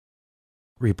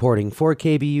Reporting for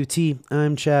KBUT,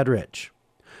 I'm Chad Rich.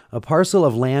 A parcel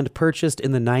of land purchased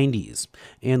in the 90s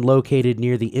and located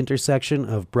near the intersection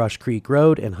of Brush Creek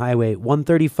Road and Highway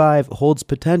 135 holds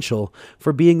potential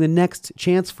for being the next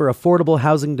chance for affordable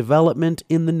housing development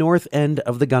in the north end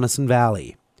of the Gunnison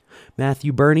Valley.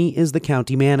 Matthew Burney is the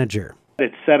county manager.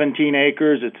 It's 17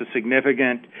 acres. It's a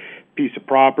significant piece of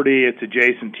property. It's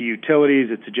adjacent to utilities.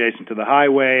 It's adjacent to the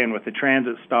highway. And with the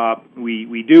transit stop,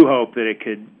 we do hope that it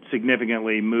could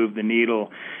significantly move the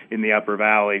needle in the Upper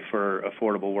Valley for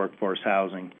affordable workforce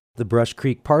housing. The Brush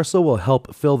Creek parcel will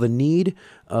help fill the need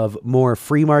of more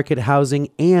free market housing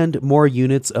and more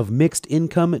units of mixed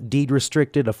income,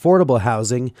 deed-restricted affordable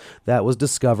housing that was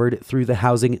discovered through the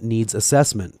Housing Needs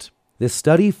Assessment. This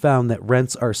study found that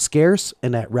rents are scarce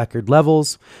and at record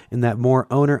levels, and that more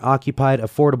owner-occupied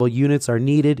affordable units are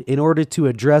needed in order to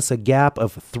address a gap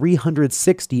of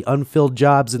 360 unfilled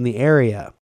jobs in the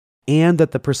area, and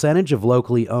that the percentage of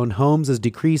locally owned homes is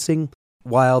decreasing,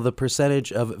 while the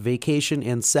percentage of vacation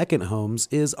and second homes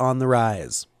is on the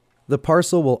rise. The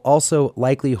parcel will also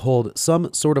likely hold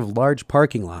some sort of large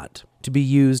parking lot to be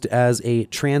used as a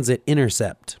transit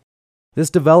intercept. This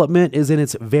development is in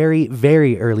its very,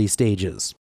 very early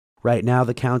stages. Right now,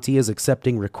 the county is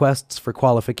accepting requests for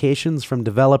qualifications from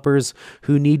developers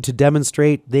who need to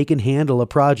demonstrate they can handle a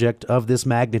project of this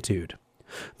magnitude.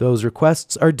 Those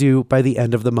requests are due by the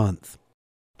end of the month.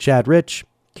 Chad Rich,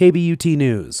 KBUT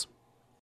News.